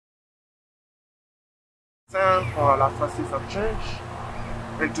Time for our last of change,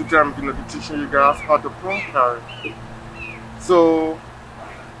 and today I'm going to be teaching you guys how to prune carrot. So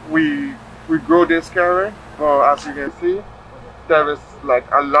we grow this carrot, but as you can see, there is like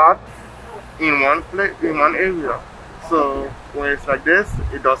a lot in one place, in one area. So when it's like this,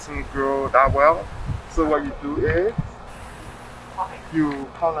 it doesn't grow that well. So what you do is you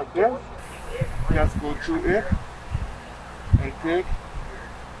come like this, just go through it and take.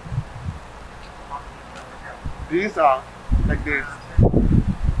 These are like this,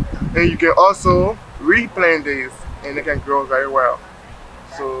 and you can also replant these and they can grow very well.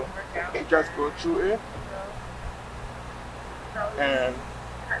 So you just go through it and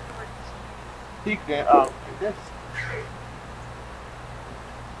pick them out like this.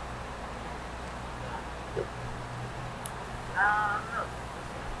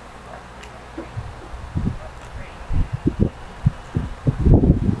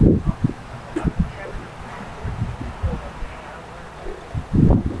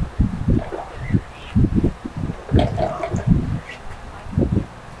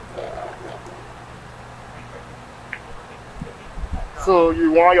 So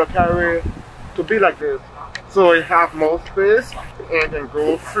you want your carrot to be like this, so it have more space and can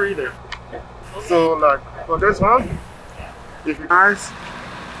grow freely. So like for this one, if you guys,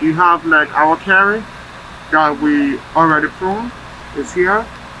 you have like our carrot that we already pruned is here.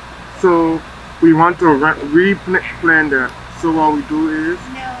 So we want to replant that. So what we do is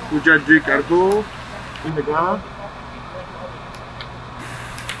we just dig a hole in the ground.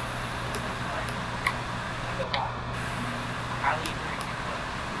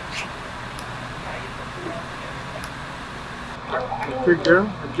 Pick them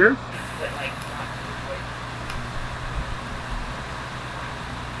like this.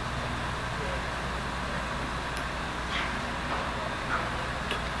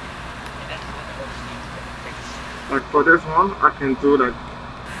 Like for this one, I can do like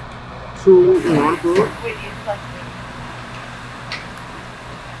 2 in one hole.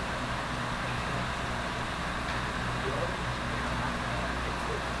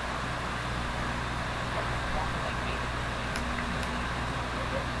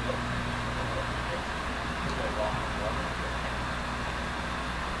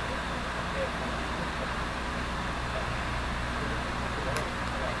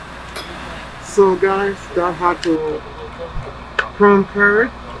 So guys, that's how to prune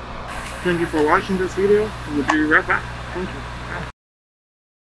carrot. Thank you for watching this video. We'll be right back. Thank you.